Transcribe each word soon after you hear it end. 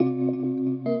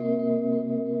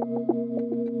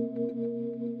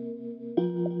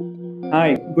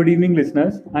Good evening,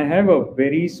 listeners. I have a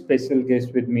very special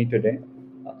guest with me today,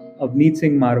 Avneet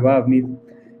Singh Marwa. Avneet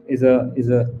is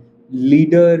a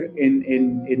leader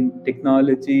in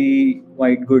technology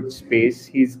white goods space.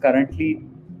 He's currently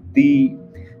the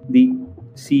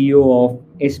CEO of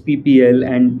SPPL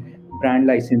and brand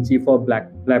licensee for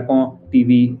Blackon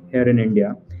TV here in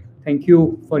India. Thank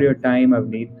you for your time,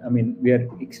 Avneet. I mean, we are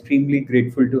extremely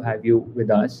grateful to have you with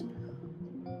us.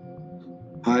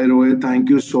 Hi Rohit, thank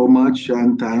you so much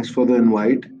and thanks for the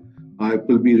invite. It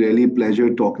will be really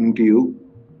pleasure talking to you.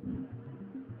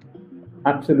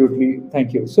 Absolutely,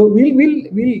 thank you. So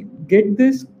we'll get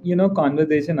this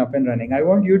conversation up and running. I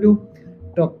want you to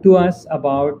talk to us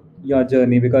about your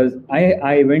journey because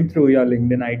I went through your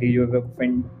LinkedIn ID. You have a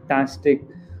fantastic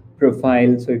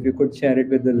profile. So if you could share it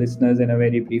with the listeners in a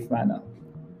very brief manner.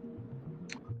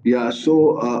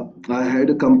 I had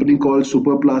a company called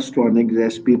Superplastronics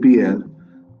 (SPPL),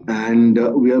 and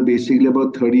we are basically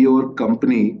about 30-year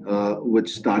company which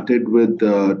started with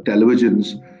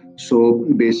televisions. So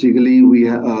basically,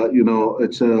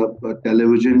 it's a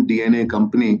television DNA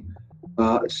company.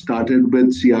 Started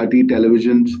with CRT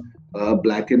televisions,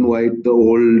 black and white, the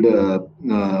old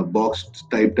boxed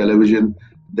type television.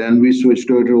 Then we switched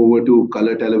it over to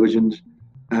color televisions,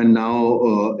 and now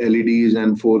LEDs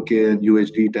and 4K and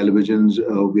UHD televisions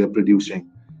we are producing.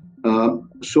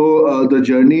 The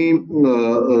journey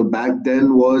back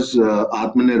then was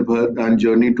Atmanirbhar, and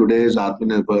journey today is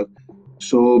Atmanirbhar.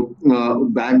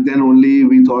 Back then only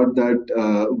we thought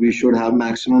that we should have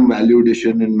maximum value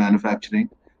addition in manufacturing,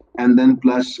 and then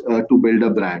plus to build a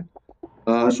brand.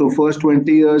 First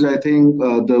 20 years, I think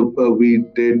the we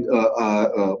did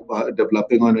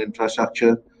developing on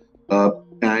infrastructure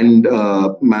and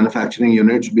manufacturing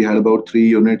units. We had about 3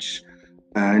 units,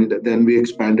 and then we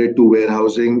expanded to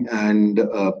warehousing and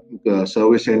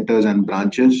service centers and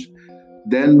branches.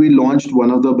 Then we launched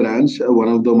one of the brands, one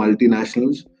of the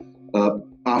multinationals. Uh,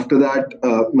 After that,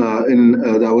 in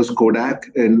that was Kodak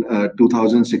in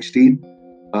 2016.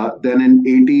 Then in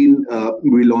 18,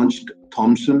 we launched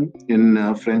Thomson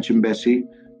in French Embassy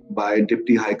by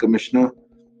Deputy High Commissioner.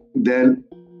 Then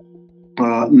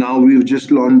now we've just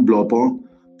launched Blopon.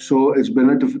 So it's been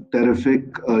a terrific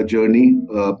journey.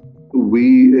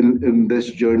 In this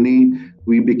journey,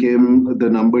 we became the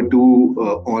number two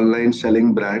online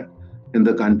selling brand in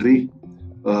the country.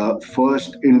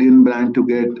 First Indian brand to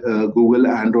get Google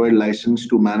Android license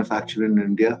to manufacture in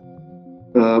India.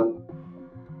 Uh,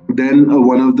 then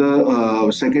one of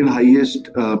the second highest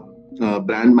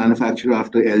brand manufacturer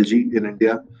after LG in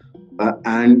India,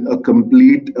 and a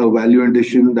complete value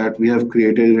addition that we have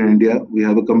created in India. We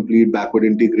have a complete backward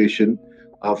integration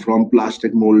from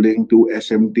plastic molding to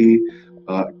SMT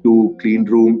to clean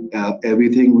room.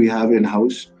 Everything we have in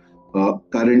house.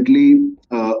 Currently,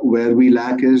 where we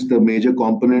lack is the major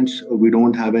components. We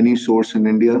don't have any source in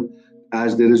India,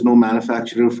 as there is no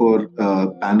manufacturer for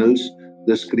panels,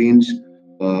 the screens.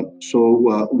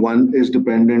 One is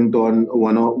dependent on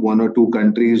one or two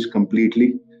countries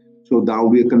completely. So now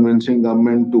we are convincing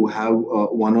government to have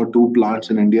one or two plants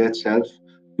in India itself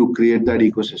to create that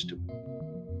ecosystem.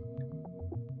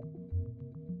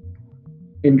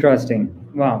 Interesting.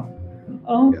 Wow.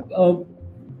 Uh, Yeah. uh,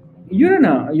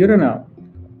 you're in a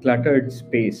cluttered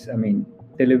space. I mean,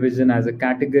 television as a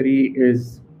category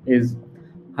is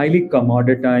highly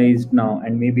commoditized now,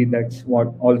 and maybe that's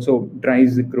what also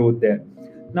drives the growth there.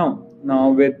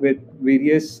 Now with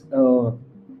various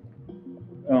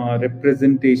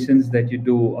representations that you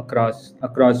do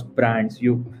across brands,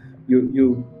 you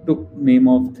took name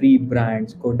of three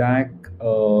brands: Kodak,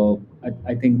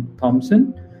 I think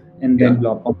Thomson, and then Yeah.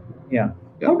 Block. Yeah.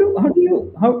 Yeah.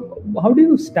 How do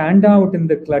you stand out in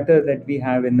the clutter that we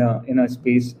have in a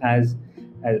space as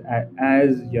uh,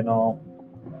 you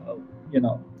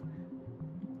know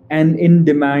an in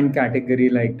demand category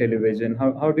like television?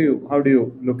 How do you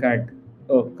look at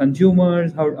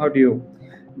consumers? How do you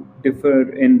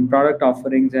differ in product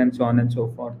offerings and so on and so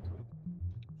forth?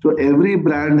 So every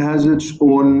brand has its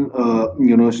own,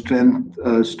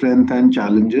 strength and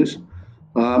challenges.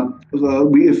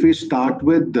 If we start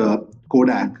with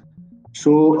Kodak,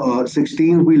 so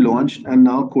 16 we launched, and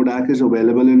now Kodak is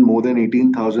available in more than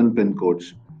 18,000 pin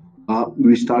codes.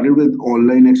 We started with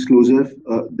online exclusive,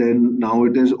 then now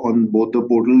it is on both the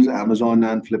portals, Amazon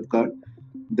and Flipkart.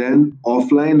 Then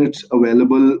offline, it's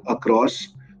available across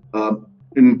uh,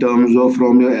 in terms of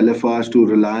from your LFRs to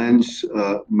Reliance,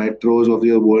 metros of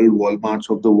the world, Walmarts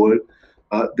of the world.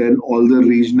 Then all the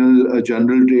regional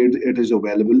general trade, it is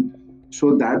available.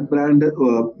 So that brand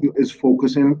is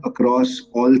focusing across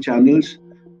all channels,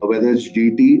 whether it's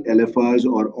GT, LFRs,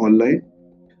 or online.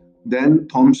 Then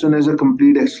Thompson is a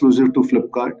complete exclusive to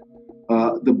Flipkart.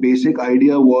 The basic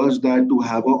idea was that to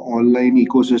have an online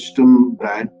ecosystem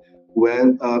brand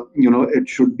where it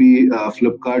should be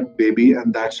Flipkart baby,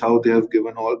 and that's how they have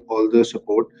given all the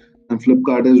support. And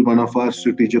Flipkart is one of our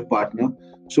strategic partner.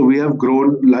 So we have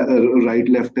grown right,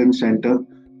 left, and center,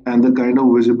 and the kind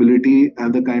of visibility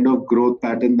and the kind of growth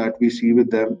pattern that we see with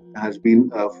them has been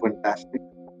fantastic.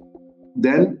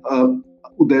 Then,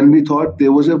 then we thought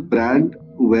there was a brand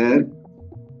where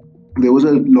there was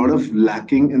a lot of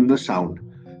lacking in the sound,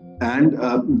 and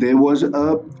there was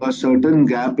a certain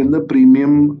gap in the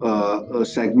premium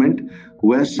segment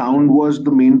where sound was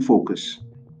the main focus.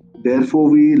 Therefore,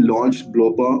 we launched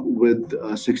Blopa with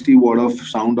 60 watt of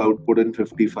sound output in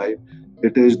 55.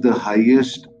 It is the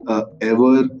highest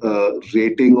ever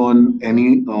rating on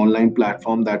any online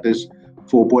platform, that is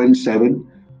 4.7,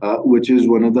 which is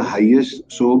one of the highest.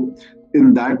 So,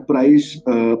 in that price,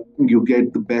 you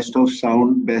get the best of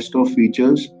sound, best of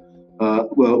features,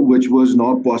 which was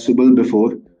not possible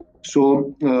before.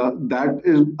 So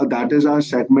that is our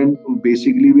segment.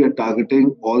 Basically, we are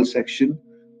targeting all section.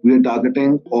 We are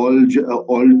targeting all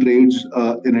trades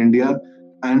in India,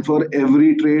 and for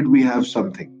every trade we have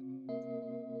something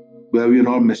where we are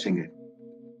not missing it.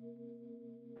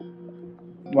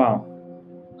 Wow.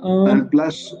 And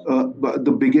plus,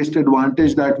 the biggest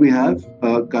advantage that we have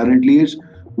currently is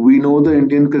we know the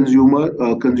Indian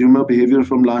consumer behavior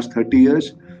from last 30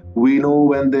 years. We know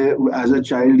when they, as a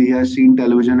child, he has seen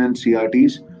television and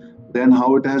CRTs, then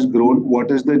how it has grown,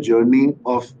 what is the journey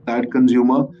of that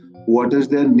consumer, what is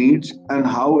their needs, and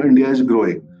how India is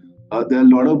growing. There are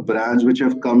a lot of brands which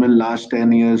have come in last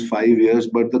 10 years, 5 years,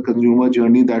 but the consumer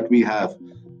journey that we have,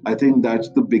 I think that's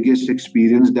the biggest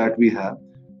experience that we have.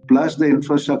 Plus the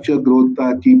infrastructure growth,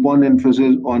 keep on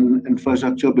emphasis on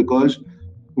infrastructure, because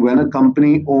when a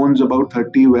company owns about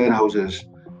 30 warehouses,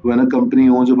 when a company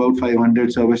owns about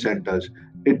 500 service centers,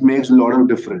 it makes a lot of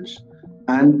difference.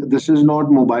 And this is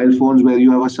not mobile phones where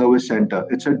you have a service center,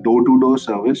 it's a door to door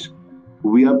service.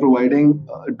 We are providing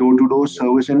door to door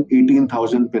service in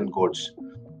 18,000 pin codes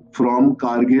from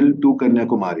Kargil to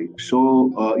Kanyakumari.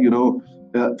 So,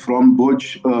 from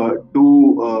Bhuj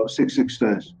to six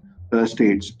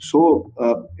states. So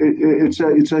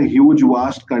it's a huge,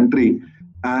 vast country,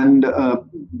 and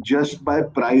just by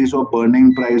price or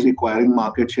burning price, acquiring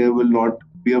market share will not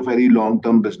be a very long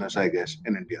term business, I guess,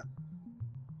 in India.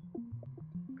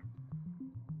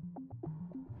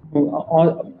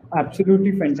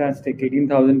 Absolutely fantastic.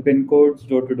 18,000 pin codes,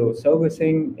 door to door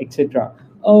servicing, etc.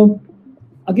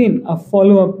 Again, a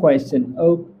follow up question.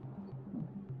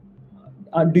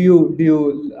 Do you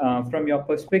from your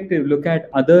perspective look at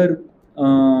other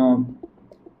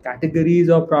categories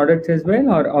of products as well,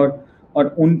 or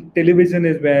television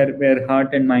is where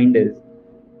heart and mind is?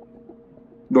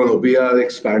 No, we are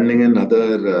expanding in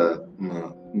other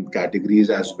categories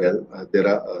as well.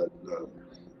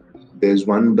 There's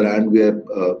one brand we are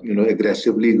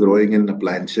aggressively growing in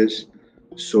appliances.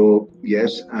 So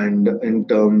yes, and in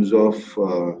terms of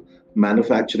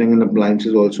manufacturing and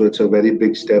appliances also, it's a very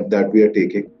big step that we are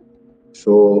taking.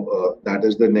 So that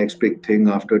is the next big thing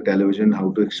after television: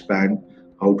 how to expand,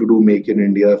 how to do make in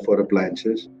India for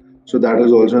appliances. So that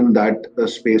is also in that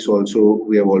space also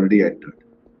we have already entered.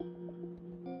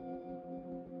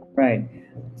 Right.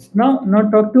 Now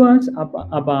talk to us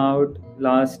about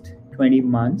last 20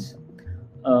 months.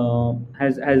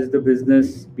 Has the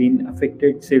business been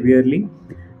affected severely,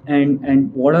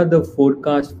 and what are the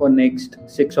forecasts for next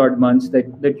 6 odd months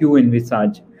that you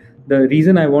envisage? The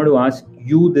reason I want to ask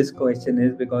you this question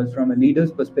is because from a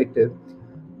leader's perspective,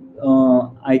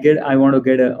 I want to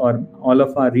get or all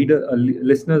of our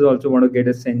listeners also want to get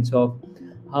a sense of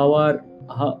how are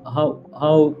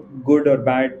how good or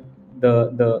bad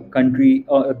the country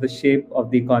or the shape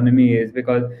of the economy is,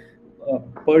 because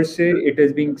per se it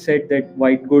is being said that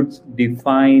white goods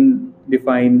define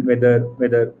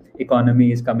whether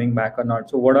economy is coming back or not.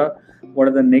 So what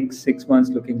are the next 6 months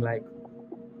looking like?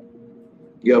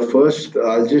 Yeah, first,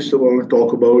 I'll just want to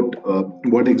talk about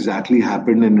what exactly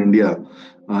happened in India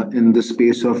in the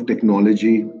space of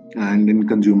technology and in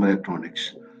consumer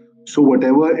electronics. So,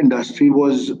 whatever industry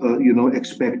was,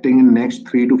 expecting in next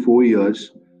 3 to 4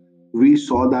 years, we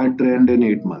saw that trend in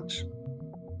 8 months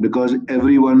because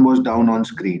everyone was down on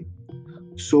screen.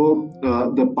 So,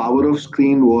 the power of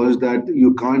screen was that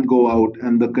you can't go out,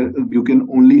 and you can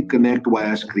only connect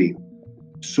via screen.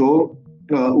 So,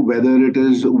 whether it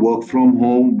is work from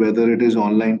home, whether it is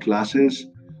online classes,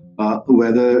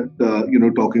 whether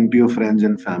talking to your friends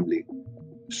and family,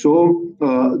 so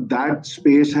that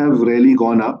space have really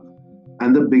gone up,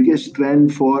 and the biggest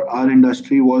trend for our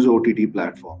industry was OTT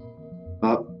platform.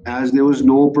 as there was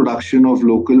no production of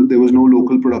local, there was no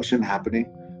local production happening,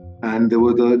 and there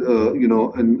were the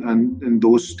in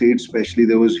those states especially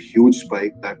there was huge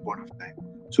spike that point of time.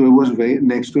 So it was very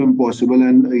next to impossible,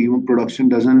 and even production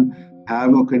doesn't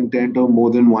have a content of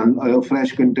more than one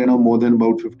fresh content of more than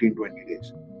about 15-20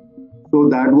 days. So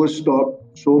that was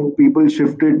stopped. So people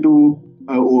shifted to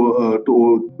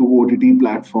OTT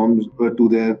platforms, to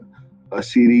their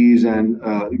series and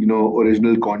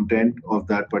original content of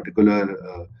that particular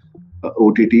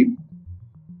OTT.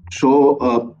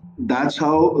 So that's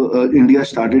how India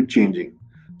started changing.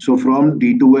 So from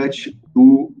D2H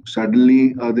to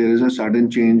suddenly there is a sudden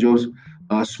change of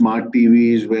smart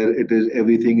TVs where it is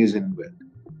everything is inbuilt.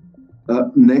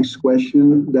 Next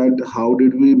question, that how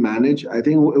did we manage? I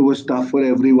think it was tough for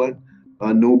everyone.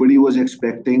 Nobody was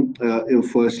expecting.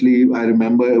 Firstly, I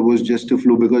remember it was just a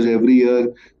flu because every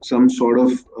year some sort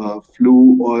of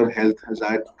flu or health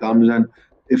hazard comes, and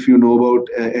if you know about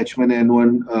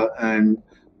H1N1 and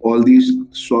all these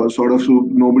sort of, so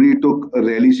nobody took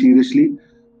really seriously.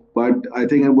 But I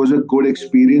think it was a good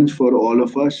experience for all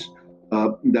of us.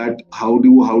 That how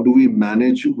do we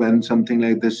manage when something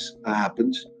like this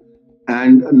happens?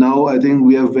 And now I think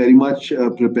we are very much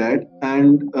prepared,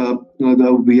 and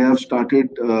we have started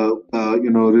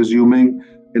resuming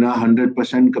in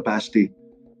 100% capacity.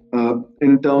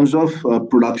 In terms of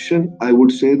production, I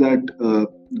would say that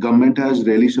government has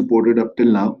really supported up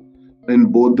till now. In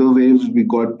both the waves we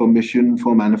got permission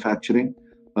for manufacturing.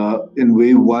 In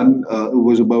wave one, it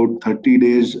was about 30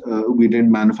 days we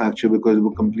didn't manufacture because of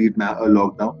a complete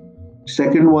lockdown.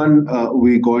 Second one,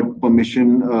 we got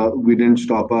permission. We didn't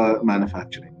stop our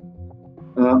manufacturing.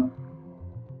 Uh,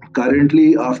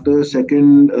 Currently, after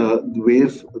second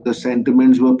wave, the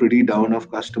sentiments were pretty down of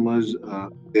customers.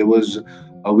 There was,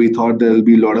 we thought there will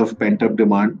be a lot of pent up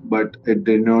demand, but it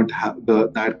did not have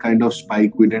that kind of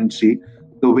spike. We didn't see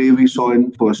the way we saw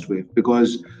in first wave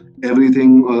because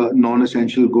everything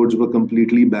non-essential goods were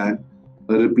completely banned.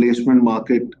 A replacement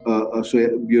market. So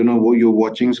you're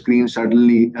watching screen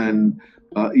suddenly, and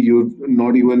you've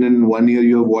not even in 1 year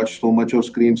you have watched so much of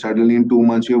screen. Suddenly in 2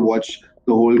 months you have watched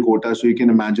the whole quota. So you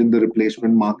can imagine the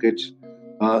replacement markets,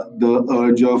 the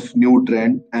urge of new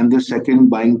trend, and the second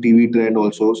buying TV trend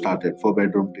also started for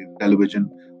bedroom television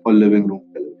or living room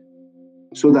television.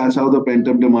 So that's how the pent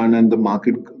up demand and the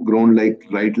market grown like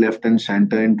right, left, and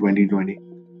center in 2020.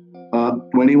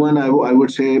 21, I would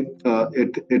say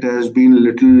it has been a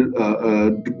little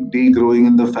degrowing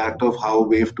in the fact of how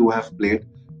wave 2 have played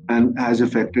and has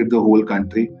affected the whole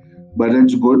country. But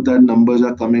it's good that numbers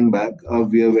are coming back.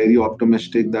 We are very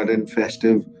optimistic that in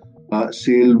festive,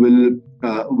 sale will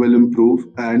improve,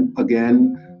 and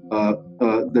again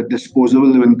the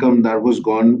disposable income that was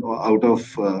gone out of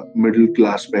middle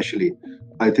class especially.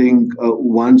 I think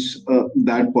once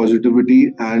that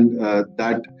positivity and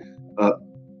that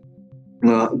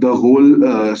the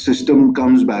whole system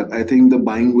comes back, I think the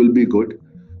buying will be good.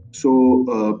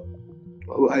 So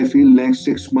I feel next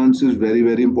 6 months is very,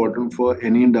 very important for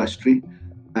any industry,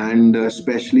 and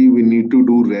especially we need to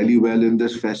do really well in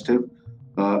this festive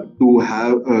to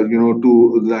have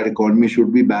to that economy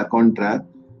should be back on track.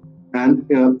 And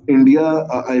India,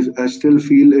 I still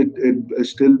feel it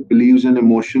still believes in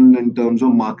emotion in terms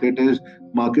of market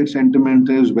sentiment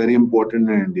is very important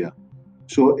in India.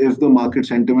 So if the market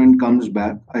sentiment comes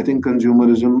back, I think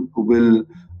consumerism will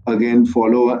again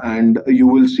follow, and you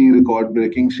will see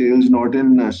record-breaking sales not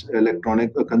in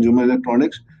electronic consumer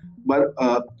electronics, but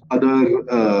other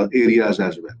areas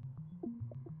as well.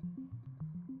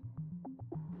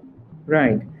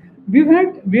 Right. We've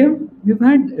had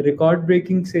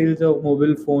record-breaking sales of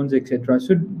mobile phones, etc.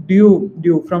 So do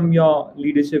you from your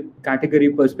leadership category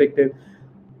perspective,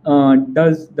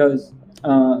 does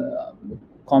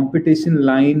competition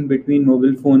line between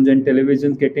mobile phones and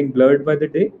televisions getting blurred by the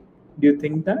day? Do you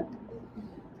think that?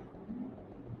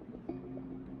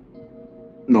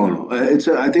 No, no. I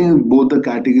think both the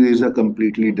categories are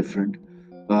completely different.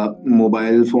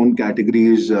 Mobile phone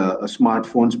categories, a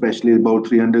smartphone especially about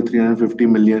 350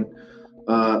 million.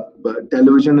 But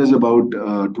television is about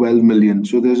 12 million.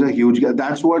 So there's a huge gap.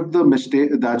 That's what the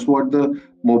mistake. That's what the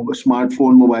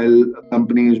smartphone mobile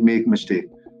companies make mistake.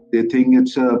 They think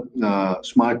it's a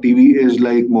smart TV is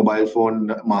like mobile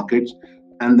phone markets,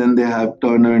 and then they have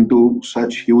turned into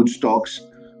such huge stocks,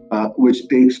 which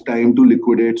takes time to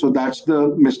liquidate. So that's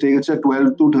the mistake. It's a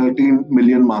 12 to 13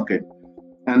 million market,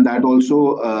 and that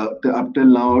also up till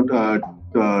now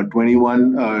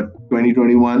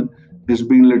 2021 has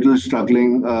been little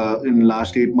struggling in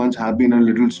last 8 months have been a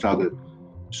little struggle.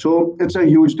 So it's a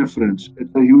huge difference.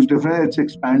 It's a huge difference. It's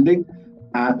expanding.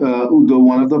 The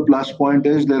one of the plus point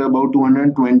is there are about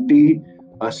 220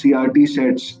 CRT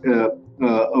sets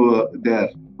there.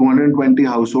 220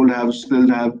 household have still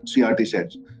have CRT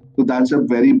sets. So that's a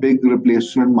very big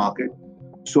replacement market.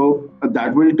 So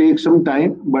that will take some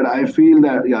time, but I feel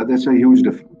that yeah, that's a huge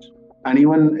difference. And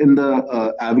even in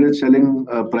the average selling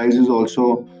prices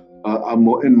also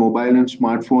in mobile and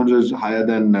smartphones is higher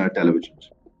than televisions.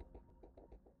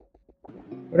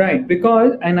 Right,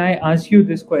 because and I ask you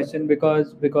this question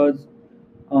because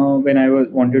when I was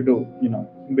wanted to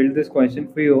build this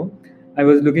question for you, I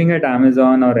was looking at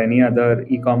Amazon or any other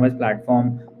e-commerce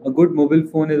platform. A good mobile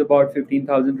phone is about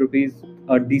 15,000 rupees.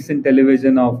 A decent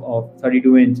television of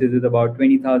 32 inches is about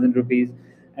 20,000 rupees.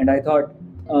 And I thought,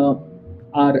 uh,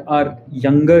 our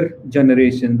younger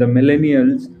generation, the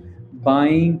millennials,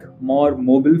 buying more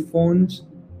mobile phones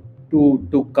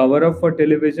to cover up for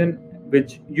television,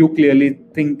 which you clearly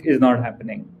think is not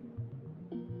happening.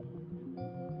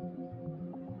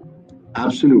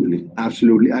 Absolutely,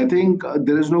 absolutely. I think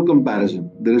there is no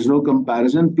comparison. There is no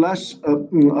comparison. Plus,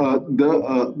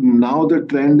 the now the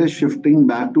trend is shifting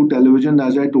back to television,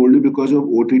 as I told you, because of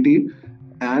OTT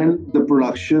and the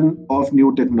production of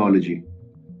new technology,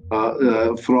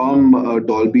 from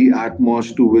Dolby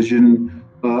Atmos to Vision.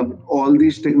 All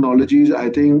these technologies, I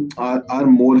think, are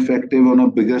more effective on a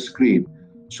bigger screen.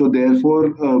 So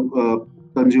therefore,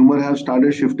 consumer have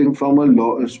started shifting from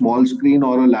a small screen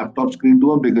or a laptop screen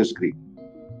to a bigger screen.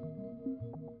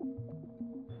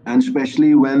 And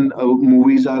especially when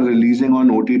movies are releasing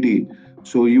on OTT.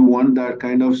 So you want that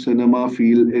kind of cinema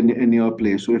feel in your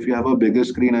place. So if you have a bigger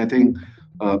screen, I think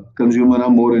consumer are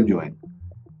more enjoying.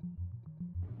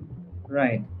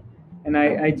 Right. And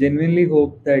I genuinely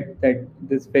hope that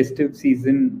this festive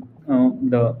season,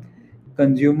 the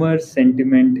consumer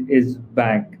sentiment is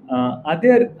back. Are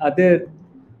there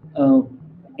uh,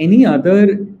 any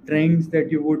other trends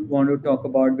that you would want to talk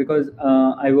about? Because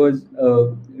I was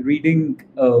reading,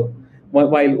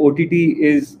 while OTT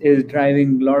is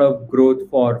driving a lot of growth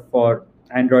for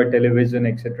Android television,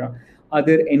 etc. Are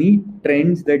there any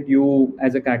trends that you,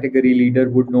 as a category leader,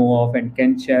 would know of and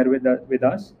can share with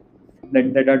us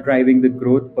that are driving the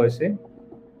growth per se?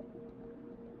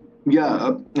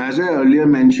 Yeah, as I earlier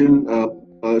mentioned,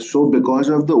 so because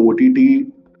of the OTT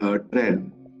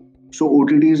trend, so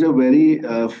OTT is a very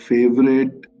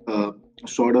favorite,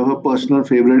 sort of a personal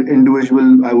favorite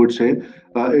individual, I would say.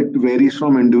 It varies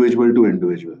from individual to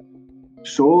individual.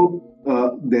 So,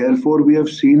 therefore, we have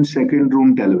seen second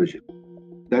room television,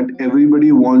 that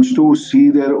everybody wants to see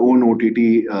their own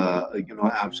OTT,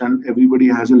 apps, and everybody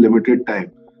has a limited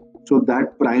time. So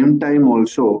that prime time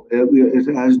also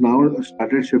has now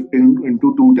started shifting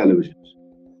into two televisions.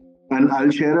 And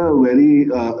I'll share a very,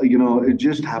 it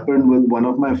just happened with one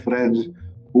of my friends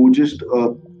who just,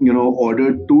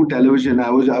 ordered two television. I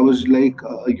was like,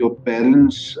 your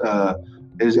parents,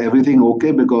 is everything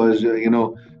okay? Because,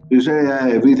 you say, yeah,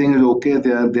 everything is okay.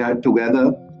 They are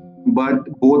together, but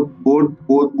both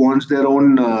wants their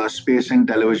own space in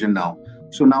television now.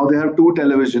 So now they have two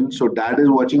televisions. So dad is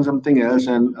watching something else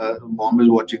and mom is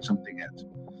watching something else.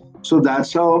 So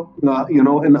that's how,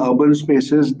 in urban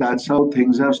spaces, that's how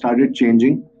things have started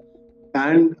changing.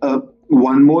 And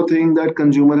one more thing that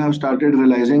consumer have started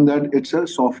realizing, that it's a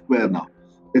software now.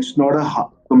 It's not a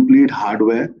complete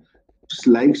hardware. It's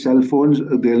like cell phones,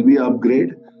 there'll be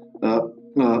upgrade. Uh,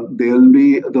 there'll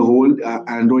be the whole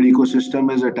Android ecosystem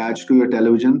is attached to your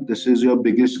television. This is your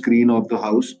biggest screen of the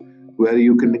house, where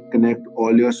you can connect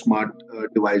all your smart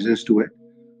devices to it.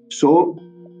 So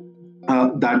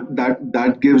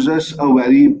that gives us a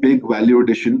very big value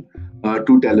addition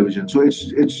to television. So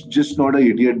it's just not a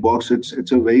idiot box.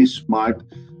 It's a very smart,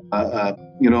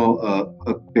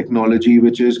 technology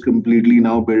which is completely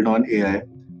now built on AI.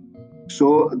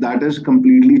 So that is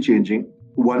completely changing.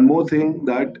 One more thing,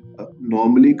 that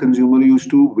normally consumer used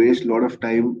to waste a lot of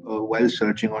time while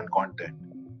searching on content.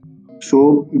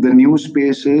 So the new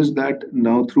space is that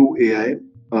now through AI,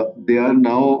 they are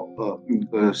now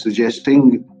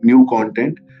suggesting new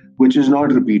content which is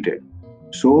not repeated.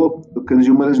 So the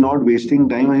consumer is not wasting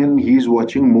time and he's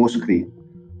watching more screen.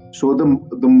 So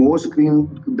the more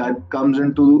screen that comes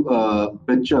into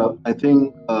picture, I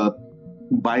think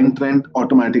buying trend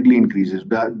automatically increases,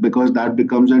 because that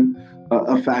becomes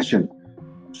a fashion.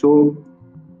 So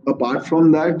apart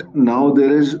from that, now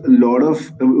there is a lot of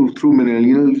through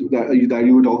millennials that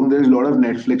you were talking. There is a lot of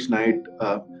Netflix night,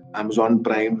 Amazon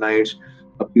Prime nights.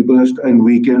 People and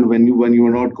weekend, when you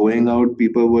were not going out,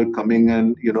 people were coming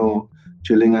and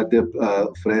chilling at their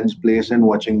friends' place and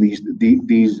watching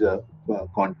these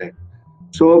content.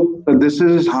 So this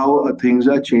is how things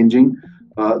are changing.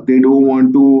 They don't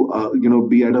want to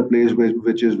be at a place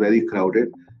which is very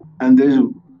crowded, and there's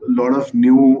lot of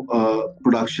new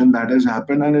production that has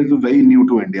happened, and it's very new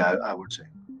to India, I would say.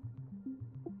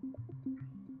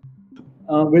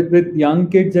 With young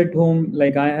kids at home,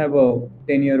 like I have a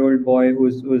 10-year-old boy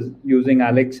who's using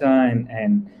Alexa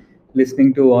and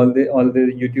listening to all the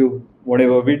YouTube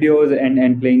whatever videos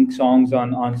and playing songs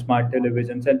on smart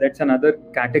televisions, and that's another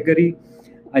category.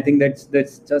 I think that's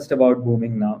just about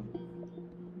booming now.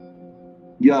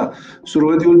 Yeah, so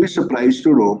Rohit, you'll be surprised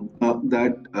to know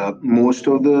that most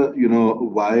of the,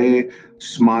 why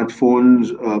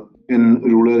smartphones in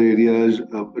rural areas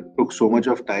it took so much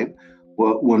of time.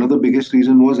 One of the biggest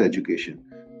reason was education,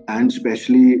 and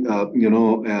especially,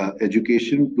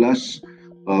 education plus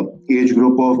age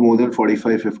group of more than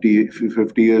 45, 50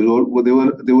 years old. They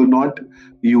were not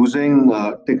using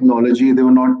technology. They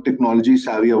were not technology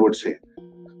savvy, I would say.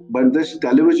 But this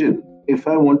television, if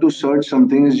I want to search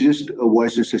something, is just a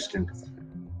voice assistant.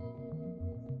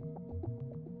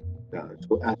 Yeah.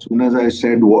 So as soon as I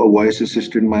said voice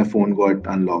assistant, my phone got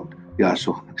unlocked. Yeah.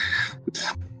 So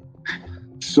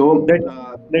That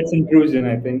that's intrusion,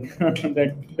 I think.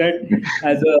 That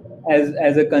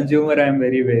as a consumer, I'm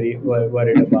very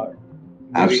worried about. Maybe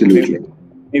maybe absolutely.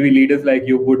 maybe leaders like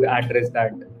you would address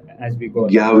that as we go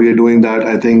Yeah, along. we are doing that.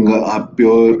 I think our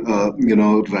pure,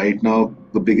 right now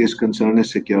the biggest concern is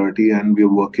security, and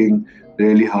we're working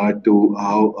really hard to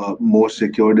how more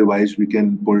secure device we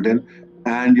can build in.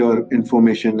 And your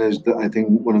information is I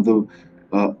think one of the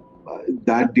uh,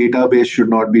 that database should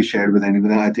not be shared with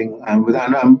anyone. I think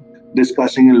I'm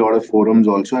discussing in a lot of forums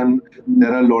also, and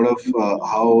there are a lot of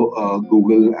how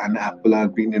Google and Apple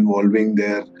have been involving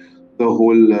the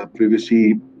whole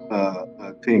privacy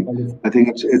thing. I think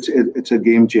it's a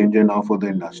game changer now for the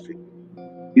industry.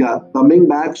 Yeah, coming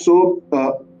back. So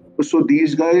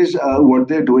these guys, what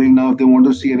they're doing now, if they want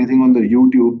to see anything on the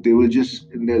YouTube, they will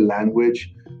just in their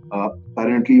language. Uh,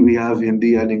 Currently, we have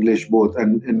Hindi and English both,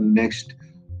 and in next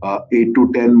 8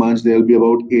 to 10 months, there'll be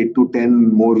about 8 to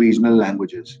 10 more regional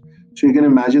languages. So you can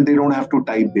imagine they don't have to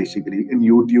type basically in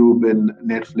YouTube and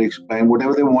Netflix, Prime,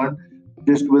 whatever they want,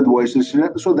 just with voices.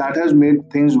 So that has made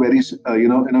things very,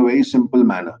 in a very simple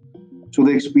manner. So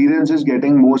the experience is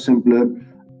getting more simpler,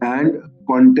 and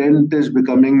content is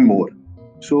becoming more.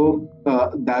 So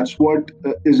that's what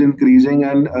is increasing,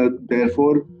 and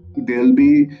therefore there'll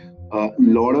be a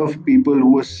lot of people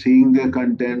who are seeing their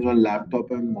contents on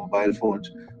laptop and mobile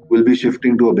phones will be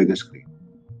shifting to a bigger screen.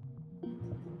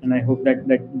 And I hope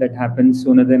that happens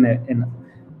sooner than in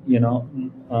you know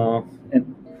uh,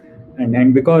 and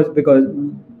and because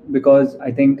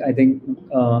I think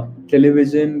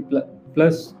television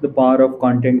plus the power of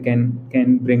content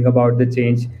can bring about the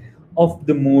change of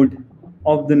the mood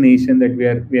of the nation that we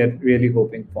are really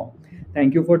hoping for.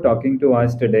 Thank you for talking to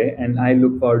us today, and I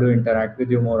look forward to interact with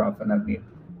you more often, Avneet.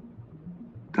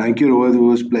 Thank you, Rohit. It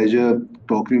was a pleasure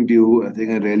talking to you. I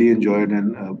think I really enjoyed,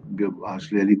 and you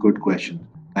asked really good questions.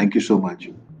 Thank you so much.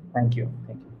 Thank you.